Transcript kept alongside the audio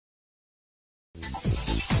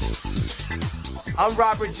I'm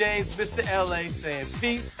Robert James, Mr. LA, saying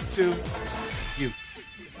peace to you.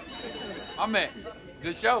 My man,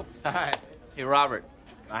 good show. Hi. Hey, Robert,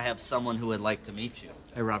 I have someone who would like to meet you.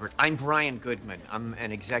 Hey, Robert, I'm Brian Goodman. I'm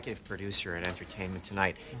an executive producer at Entertainment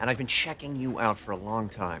Tonight, and I've been checking you out for a long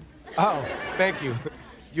time. Oh, thank you.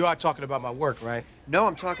 You are talking about my work, right? No,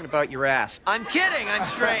 I'm talking about your ass. I'm kidding, I'm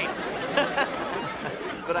straight.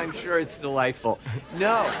 But I'm sure it's delightful.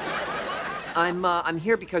 No, I'm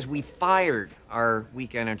here because we fired our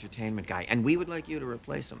weekend entertainment guy, and we would like you to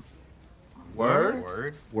replace him.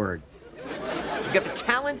 Word? Word. You've got the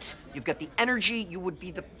talent, you've got the energy, you would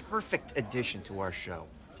be the perfect addition to our show.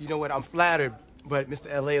 You know what, I'm flattered, but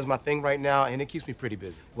Mr. LA is my thing right now, and it keeps me pretty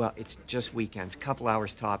busy. Well, it's just weekends, couple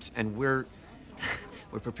hours tops, and we're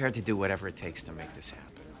prepared to do whatever it takes to make this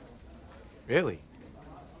happen. Really?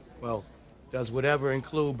 Well, does whatever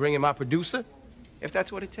include bringing my producer? If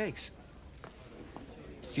that's what it takes.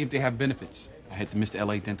 See if they have benefits. I head to Mr.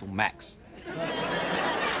 LA Dental Max.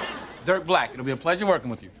 Dirk Black, it'll be a pleasure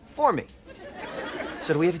working with you. For me.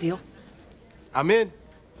 So do we have a deal? I'm in.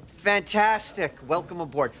 Fantastic. Welcome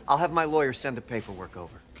aboard. I'll have my lawyer send the paperwork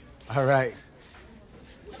over. All right.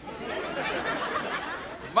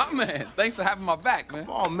 My man, thanks for having my back, man.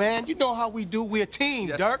 Come on, man. You know how we do. We're a team,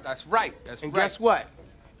 Yes, Dirk. That's right. And guess what?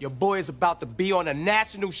 Your boy is about to be on a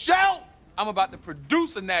national show. I'm about to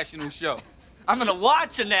produce a national show. I'm gonna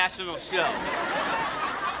watch a national show.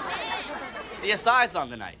 CSI's on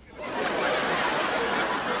tonight.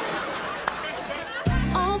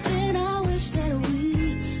 Often I wish that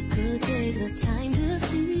we could take the time to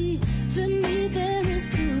see the need there is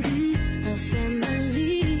to be a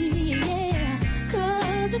family, yeah.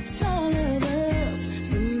 'Cause it's all of us.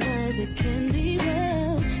 Sometimes it can be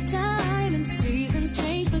rough. Time and seasons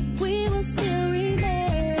change, but we will still remain.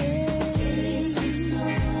 It's just all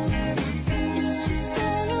of us. It's just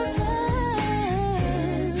all of us.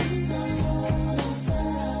 It's just all of us.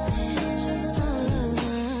 It's just all of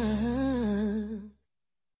us.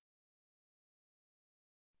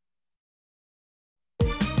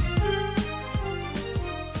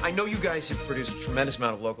 I know you guys have produced a tremendous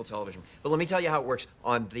amount of local television, but let me tell you how it works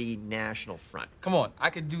on the national front. Come on, I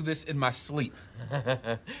could do this in my sleep.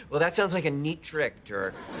 Well, that sounds like a neat trick,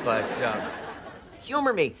 Dirk, but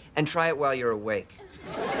humor me and try it while you're awake.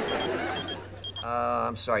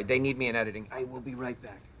 I'm sorry, they need me in editing. I will be right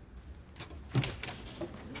back.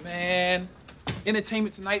 Man,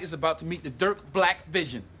 Entertainment Tonight is about to meet the Dirk Black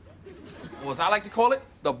vision. Or as I like to call it,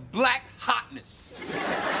 the black hotness.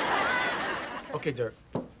 Okay, Dirk.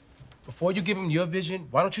 Before you give them your vision,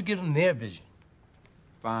 why don't you give them their vision?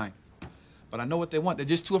 Fine. But I know what they want. They're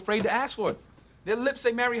just too afraid to ask for it. Their lips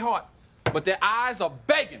say Mary Hart, but their eyes are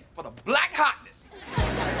begging for the black hotness.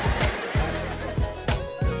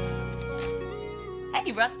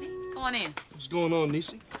 Hey, Rusty, come on in. What's going on,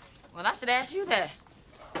 Niecy? Well, I should ask you that.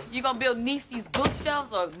 You gonna build Niecy's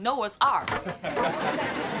bookshelves or Noah's Ark?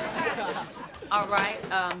 All right,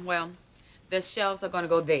 well, the shelves are gonna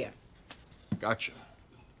go there. Gotcha.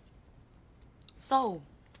 So,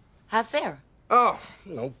 how's Sarah? Oh,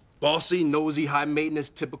 you know, bossy, nosy, high maintenance,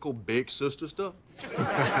 typical big sister stuff.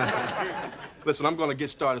 Listen, I'm gonna get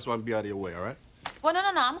started so I can be out of your way, all right? Well, no,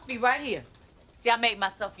 I'm gonna be right here. See, I made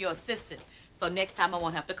myself your assistant, so next time I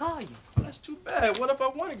won't have to call you. Oh, that's too bad. What if I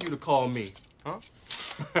wanted you to call me, huh?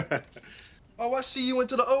 Oh, I see you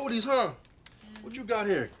into the oldies, huh? What you got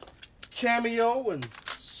here? Cameo and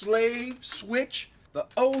Slave, Switch, the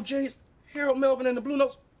OJs, Harold Melvin and the Blue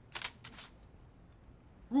Notes.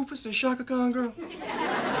 Rufus and Shaka Khan, girl.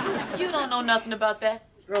 You don't know nothing about that.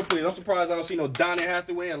 Girl, please, I'm surprised I don't see no Donny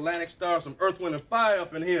Hathaway, Atlantic Star, some Earth, Wind, and Fire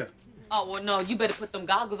up in here. Oh, well, no, you better put them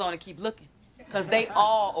goggles on and keep looking, because they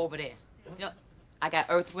all over there. You know, I got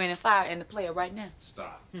Earth, Wind, and Fire in the player right now.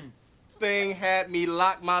 Stop. Thing had me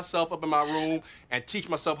lock myself up in my room and teach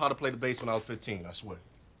myself how to play the bass when I was 15, I swear.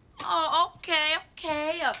 Oh, okay.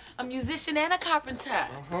 A musician and a carpenter.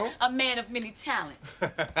 A man of many talents.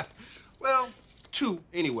 Well, 2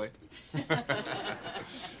 anyway.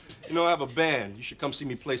 You know, I have a band. You should come see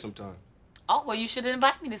me play sometime. Oh, well, you should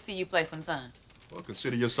invite me to see you play sometime. Well,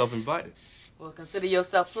 consider yourself invited. Well, consider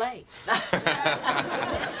yourself played.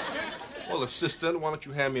 Well, assistant, why don't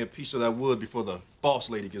you hand me a piece of that wood before the boss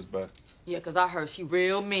lady gets back? Yeah, because I heard she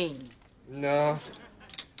real mean. No.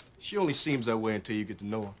 She only seems that way until you get to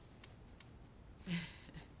know her.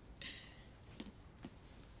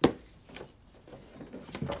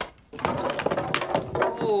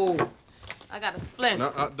 Oh, I got a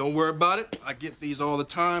splinter. No, don't worry about it. I get these all the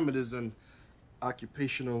time. It is an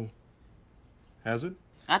occupational hazard.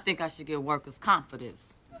 I think I should get workers' comp for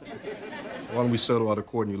this. Why don't we settle out of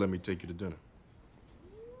court and you let me take you to dinner?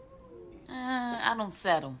 I don't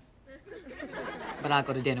settle. But I'll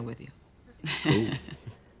go to dinner with you.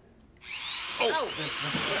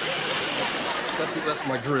 That's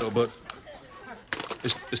my drill, but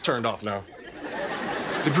it's turned off now.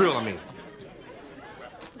 The drill, I mean.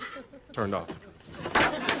 Turned off.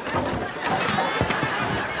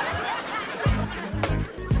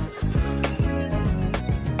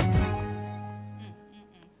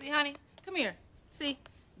 See, honey, come here. See,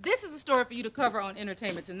 this is a story for you to cover on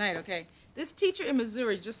Entertainment Tonight, okay? This teacher in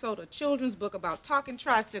Missouri just sold a children's book about talking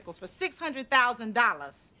tricycles for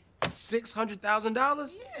 $600,000.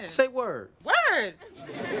 $600,000? Yeah. Say word. Word!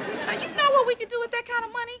 Now, you know what we could do with that kind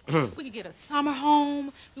of money? We could get a summer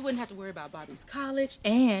home. We wouldn't have to worry about Bobby's college,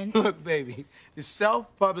 and... Look, baby, the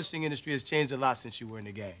self-publishing industry has changed a lot since you were in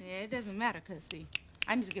the game. Yeah, it doesn't matter, because, see,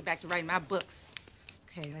 I need to get back to writing my books.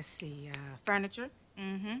 Okay, let's see. Furniture.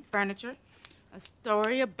 Furniture. A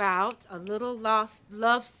story about a little lost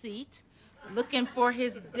love seat looking for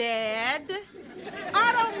his dad.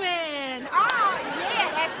 Ottoman! Oh, yeah,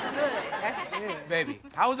 that's good. That's good. Baby,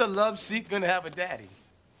 how is a love seat gonna have a daddy?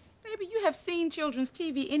 Baby, you have seen children's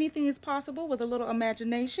TV. Anything is possible with a little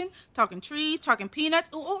imagination. Talking trees, talking peanuts.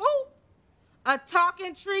 Ooh, ooh, ooh. A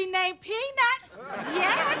talking tree named Peanut.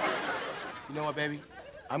 Yes. You know what, baby?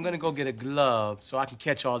 I'm gonna go get a glove so I can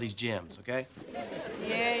catch all these gems, okay?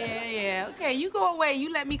 Yeah. Okay, you go away.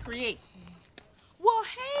 You let me create. Well,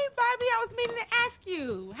 hey, Bobby, I was meaning to ask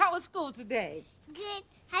you. How was school today? Good.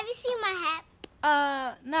 Have you seen my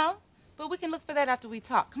hat? No. But we can look for that after we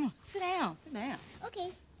talk. Come on, sit down.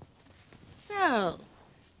 Okay. So,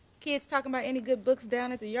 kids talking about any good books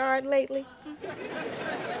down at the yard lately?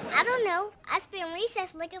 I don't know. I spent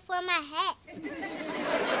recess looking for my hat.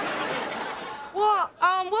 Well,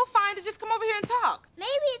 we'll find it. Just come over here and talk.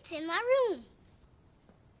 Maybe it's in my room.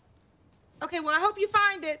 Okay, well, I hope you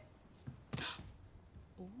find it.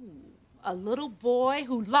 Ooh, a little boy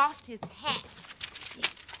who lost his hat.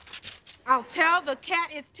 I'll tell the cat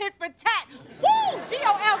it's tit for tat. Woo!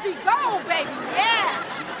 G-O-L-D, go, baby, yeah!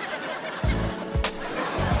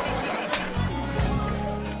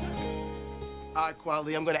 All right,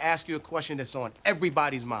 Quali, I'm gonna ask you a question that's on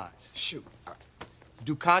everybody's minds. Shoot.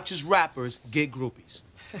 Do conscious rappers get groupies?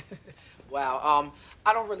 Wow,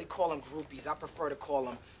 I don't really call them groupies. I prefer to call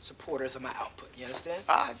them supporters of my output. You understand?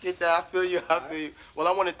 I get that. I feel you. I feel you. Well,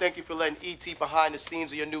 I want to thank you for letting E.T. behind the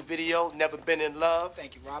scenes of your new video, Never Been in Love.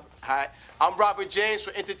 Thank you, Robert. All right. I'm Robert James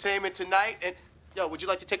for Entertainment Tonight. And, yo, would you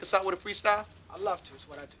like to take us out with a freestyle? I'd love to. It's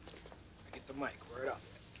what I do. I get the mic. Word up.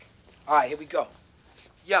 All right, here we go.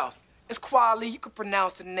 Yo, it's Quali. You can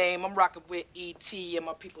pronounce the name. I'm rocking with E.T. and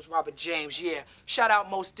my people's Robert James, yeah. Shout out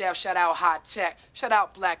Mos Def, shout out High Tech, shout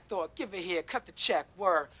out Black Thought. Give it here, cut the check,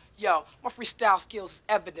 word. Yo, my freestyle skills is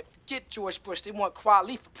evident. Forget George Bush, they want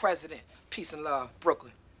Quali for president. Peace and love,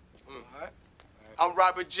 Brooklyn. All right? I'm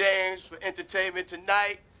Robert James for Entertainment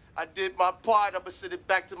Tonight. I did my part. I'm gonna send it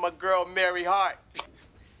back to my girl, Mary Hart.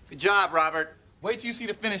 Good job, Robert. Wait till you see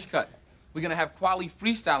the finished cut. We're gonna have Quali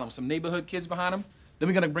freestyling with some neighborhood kids behind him. Then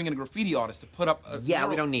we're gonna bring in a graffiti artist to put up a Yeah, mural.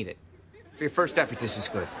 we don't need it. For your first effort, this is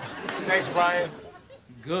good. Thanks, Brian.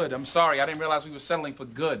 Good. I'm sorry. I didn't realize we were settling for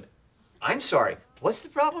good. I'm sorry. What's the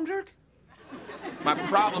problem, Dirk? My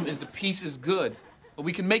problem is the piece is good, but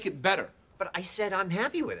we can make it better. But I said I'm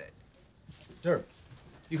happy with it. Dirk,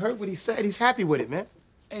 you heard what he said. He's happy with it, man.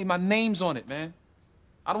 Hey, my name's on it, man.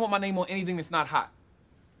 I don't want my name on anything that's not hot.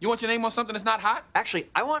 You want your name on something that's not hot? Actually,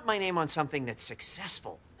 I want my name on something that's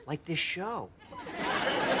successful, like this show.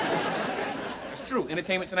 It's true.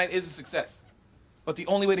 Entertainment Tonight is a success. But the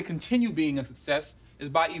only way to continue being a success is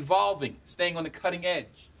by evolving, staying on the cutting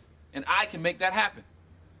edge. And I can make that happen.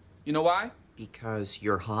 You know why? Because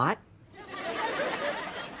you're hot?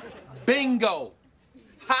 Bingo!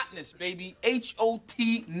 Hotness, baby.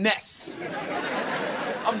 H-O-T-ness.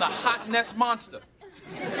 I'm the hotness monster.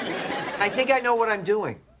 I think I know what I'm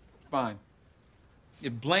doing. Fine.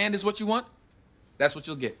 If bland is what you want, that's what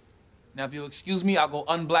you'll get. Now, if you'll excuse me, I'll go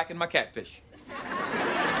unblacken my catfish.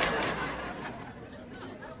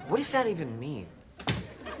 What does that even mean?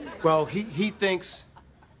 Well, he thinks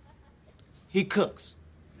he cooks.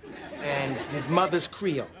 And his mother's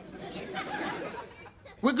Creole.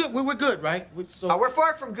 We're good. We're good, right? We're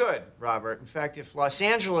far from good, Robert. In fact, if Los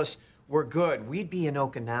Angeles were good, we'd be in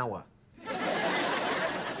Okinawa.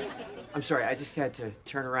 I'm sorry, I just had to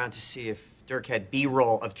turn around to see if Dirk had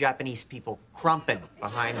B-roll of Japanese people crumping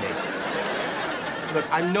behind me. Look,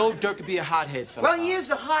 I know Dirk could be a hothead sometimes. Well, he is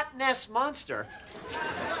the hotness monster.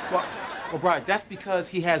 Well, Brian, that's because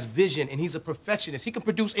he has vision and he's a perfectionist. He can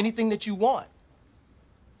produce anything that you want.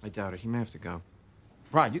 I doubt it. He may have to go.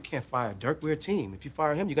 Brian, you can't fire Dirk. We're a team. If you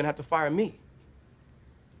fire him, you're gonna have to fire me.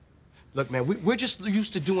 Look, man, we're just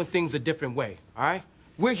used to doing things a different way, all right?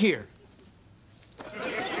 We're here.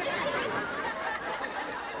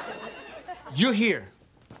 You're here.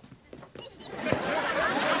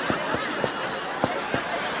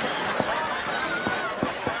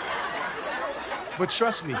 But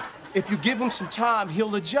trust me, if you give him some time,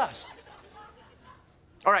 he'll adjust.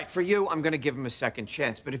 All right, for you, I'm gonna give him a second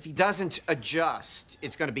chance. But if he doesn't adjust,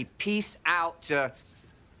 it's gonna be peace out to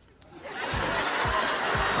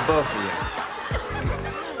both of you.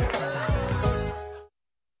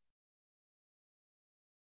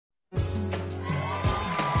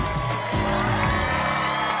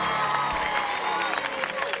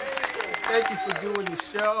 Thank you for doing the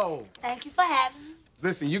show. Thank you for having me.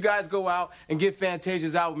 Listen, you guys go out and get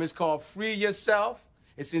Fantasia's album. It's called Free Yourself.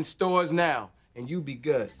 It's in stores now, and you be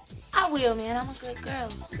good. I will, man. I'm a good girl.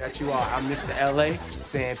 That you are. I'm Mr. L.A.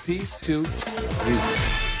 saying peace to you.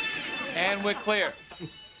 And we're clear.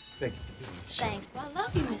 Thank you for doing the show. Thanks. Well, I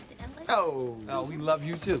love you, Mr. Emily. Oh. Oh, we love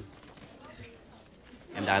you too.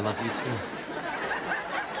 And I love you too.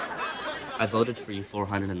 I voted for you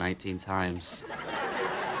 419 times.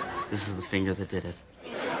 This is the finger that did it.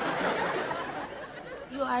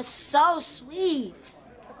 You are so sweet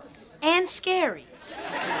and scary.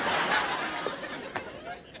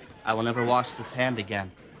 I will never wash this hand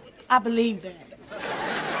again. I believe that.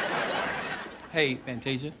 Hey,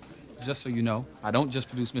 Fantasia, just so you know, I don't just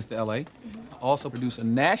produce Mr. L.A. I also produce a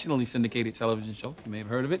nationally syndicated television show. You may have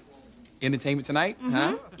heard of it. Entertainment Tonight,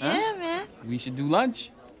 huh? Yeah, man. We should do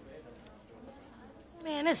lunch.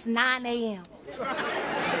 Man, it's 9 a.m.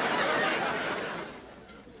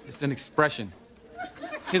 It's an expression.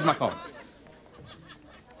 Here's my card.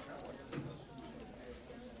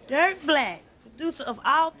 Dirk Black, producer of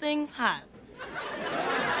All Things Hot.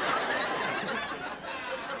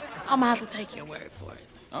 I'm gonna have to take your word for it.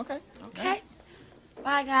 Okay. Okay?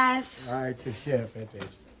 Bye, guys. All right, take care, Fantasia.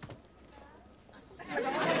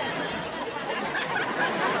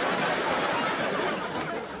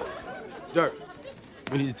 Dirk,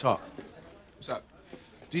 we need to talk. What's up?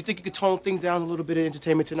 Do you think you could tone things down a little bit at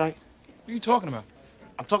Entertainment Tonight? What are you talking about?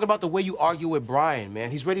 I'm talking about the way you argue with Brian,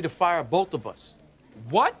 man. He's ready to fire both of us.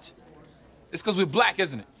 What? It's because we're black,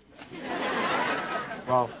 isn't it?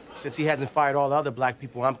 Well, since he hasn't fired all the other black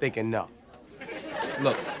people, I'm thinking no.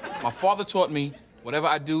 Look, my father taught me whatever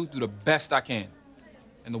I do the best I can.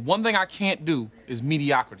 And the one thing I can't do is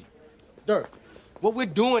mediocrity. Dirk, what we're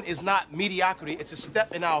doing is not mediocrity. It's a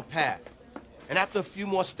step in our path. And after a few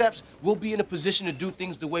more steps, we'll be in a position to do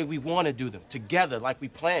things the way we want to do them, together, like we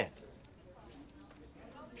planned.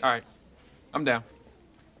 All right, I'm down.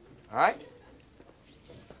 All right?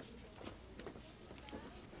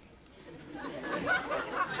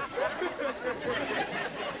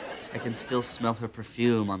 I can still smell her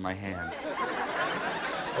perfume on my hand.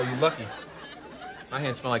 Oh, you're lucky. My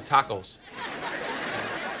hands smell like tacos.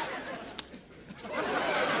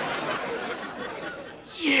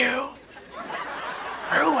 You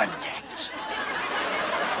ruined it.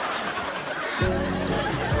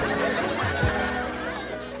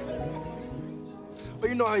 Well,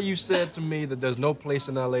 you know how you said to me that there's no place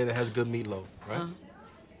in L.A. that has good meatloaf, right?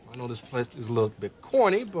 I know this place is a little bit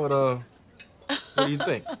corny, but, what do you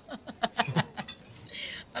think?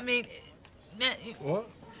 I mean, man, What?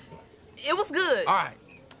 it was good. All right.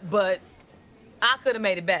 But I could have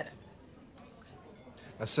made it better.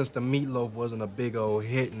 Now, since the meatloaf wasn't a big old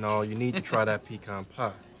hit and all, you need to try that pecan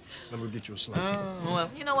pie. Let me get you a slice. Well,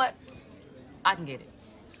 you know what? I can get it.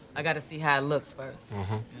 I got to see how it looks first.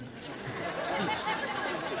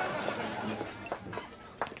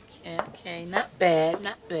 Okay, not bad,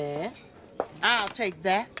 not bad. I'll take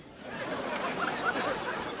that.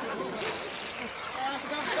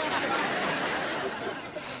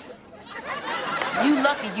 You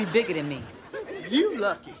lucky you bigger than me. You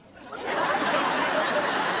lucky.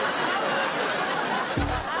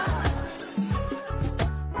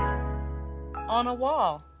 On a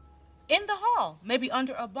wall, in the hall, maybe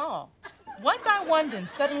under a ball. One by one, then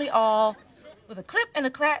suddenly all, with a clip and a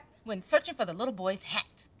clap, went searching for the little boy's hat.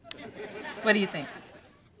 What do you think?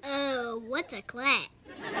 What's a clap?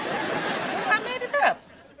 I made it up.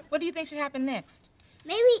 What do you think should happen next?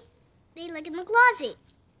 Maybe they look in the closet.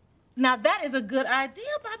 Now that is a good idea,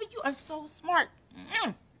 Bobby. You are so smart.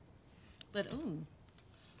 But ooh,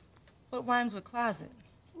 what rhymes with closet?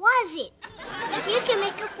 Was it? If you can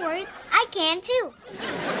make up words, I can too.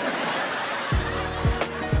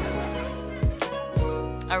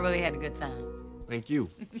 I really had a good time. Thank you.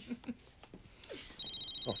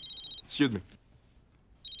 Oh, excuse me.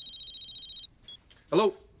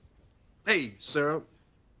 Hello? Hey, Sarah.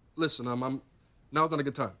 Listen, I'm now's not a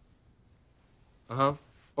good time. Uh-huh.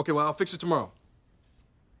 Okay, well, I'll fix it tomorrow.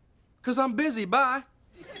 'Cause I'm busy, bye.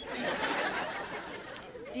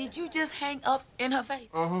 Did you just hang up in her face?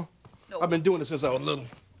 Uh-huh. No. I've been doing it since I was little.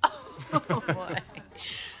 Oh, boy.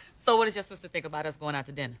 So what does your sister think about us going out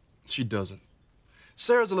to dinner? She doesn't.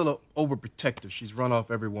 Sarah's a little overprotective. She's run off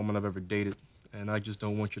every woman I've ever dated, and I just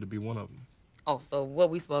don't want you to be one of them. Oh, so what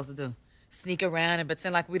we supposed to do? Sneak around and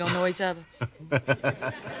pretend like we don't know each other?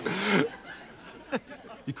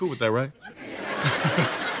 You cool with that, right?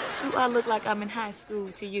 Do I look like I'm in high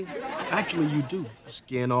school to you? Actually, you do.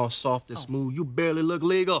 Skin all soft and smooth. You barely look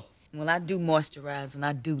legal. Well, I do moisturize and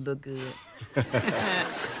I do look good.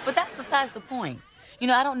 But that's besides the point. You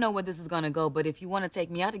know, I don't know where this is gonna go, but if you want to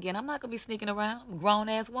take me out again, I'm not gonna be sneaking around. I'm a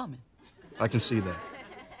grown-ass woman. I can see that.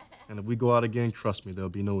 And if we go out again, trust me, there'll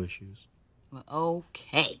be no issues. Well,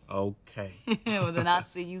 okay. Okay. Well, then I'll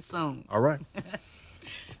see you soon. All right.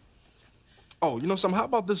 Oh, you know something? How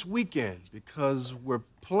about this weekend? Because we're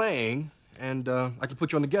playing, and I can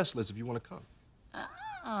put you on the guest list if you want to come.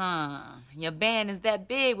 Your band is that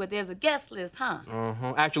big where there's a guest list, huh?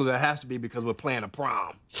 Uh-huh. Actually, that has to be because we're playing a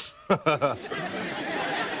prom.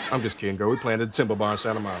 I'm just kidding, girl. We're playing at the Timber Bar in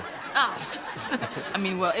Santa Monica. Oh. I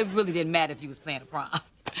mean, well, it really didn't matter if you was playing a prom.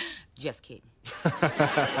 Just kidding.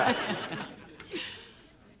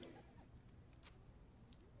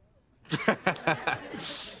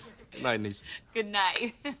 Night, niece. Good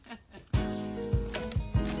night.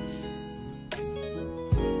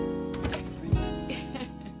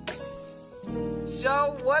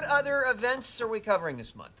 So, what other events are we covering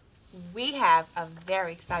this month? We have a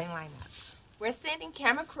very exciting lineup. We're sending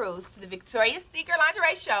camera crews to the Victoria's Secret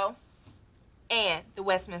Lingerie Show and the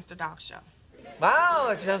Westminster Dog Show. Wow,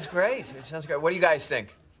 it sounds great. It sounds great. What do you guys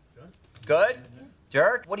think? Good?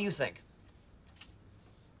 Dirk, what do you think?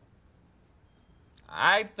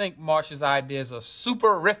 I think Marsha's ideas are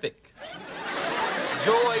superific.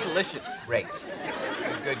 Joylicious. Great.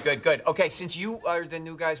 Good. Okay, since you are the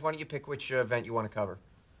new guys, why don't you pick which event you want to cover?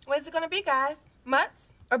 What is it going to be, guys?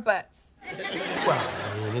 Mutts or butts? Well,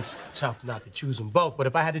 I mean, it's tough not to choose them both, but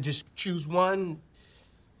if I had to just choose one,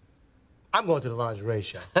 I'm going to the lingerie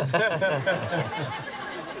show.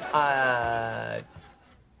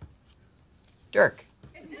 Dirk,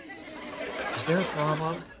 is there a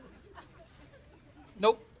problem?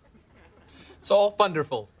 Nope. It's all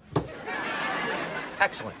wonderful.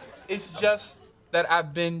 Excellent. It's just that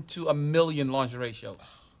I've been to a million lingerie shows,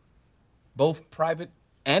 both private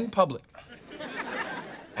and public.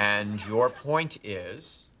 And your point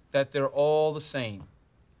is? That they're all the same.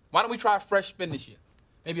 Why don't we try a fresh spin this year?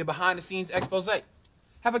 Maybe a behind-the-scenes expose.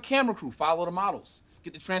 Have a camera crew follow the models.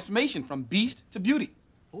 Get the transformation from beast to beauty.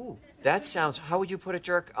 Ooh, that sounds, how would you put it,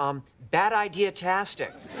 Dirk? Bad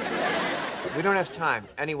idea-tastic. We don't have time.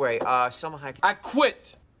 Anyway, Selma, I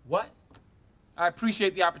quit. What? I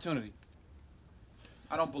appreciate the opportunity.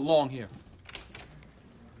 I don't belong here.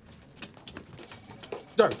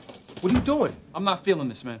 Dirk, what are you doing? I'm not feeling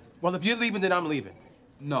this, man. Well, if you're leaving, then I'm leaving.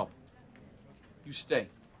 No. You stay.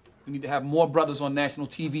 We need to have more brothers on national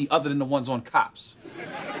TV other than the ones on Cops.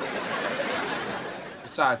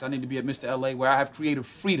 Besides, I need to be at Mr. L.A. where I have creative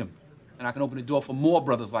freedom and I can open the door for more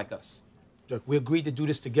brothers like us. Dirk, we agreed to do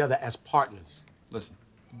this together as partners. Listen,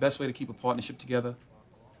 the best way to keep a partnership together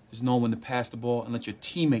is knowing when to pass the ball and let your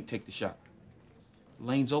teammate take the shot. The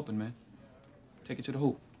lane's open, man. Take it to the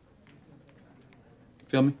hoop.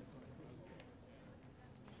 Feel me?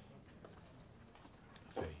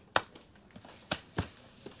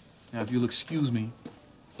 Now, if you'll excuse me,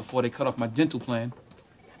 before they cut off my dental plan,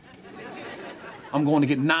 I'm going to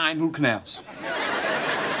get 9 root canals.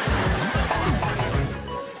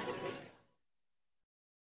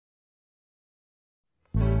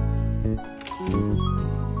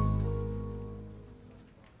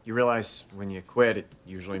 You realize when you quit, it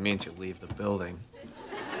usually means you leave the building.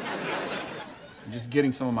 I'm just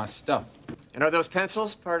getting some of my stuff. And are those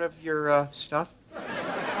pencils part of your stuff?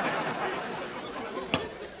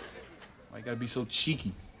 Why you gotta be so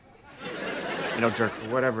cheeky? You know, Dirk, for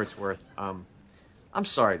whatever it's worth, I'm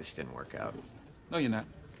sorry this didn't work out. No, you're not.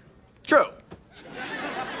 True.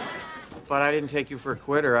 But I didn't take you for a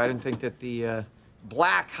quitter. I didn't think that the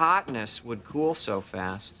black hotness would cool so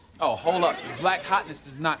fast. Oh, hold up. Black hotness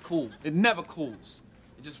does not cool. It never cools.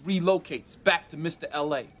 It just relocates back to Mr.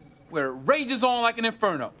 L.A., where it rages on like an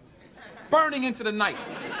inferno, burning into the night,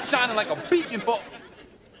 shining like a beacon for...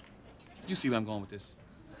 You see where I'm going with this.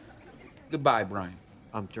 Goodbye, Brian.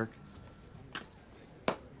 Dirk?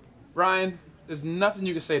 Brian, there's nothing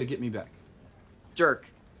you can say to get me back. Dirk.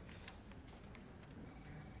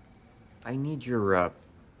 I need your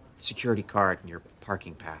security card and your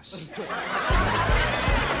parking pass.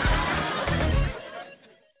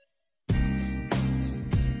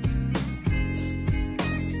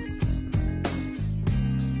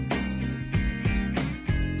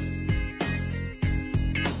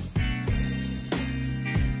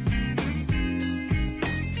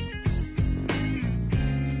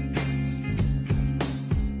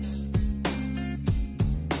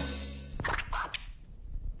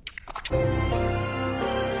 Bye.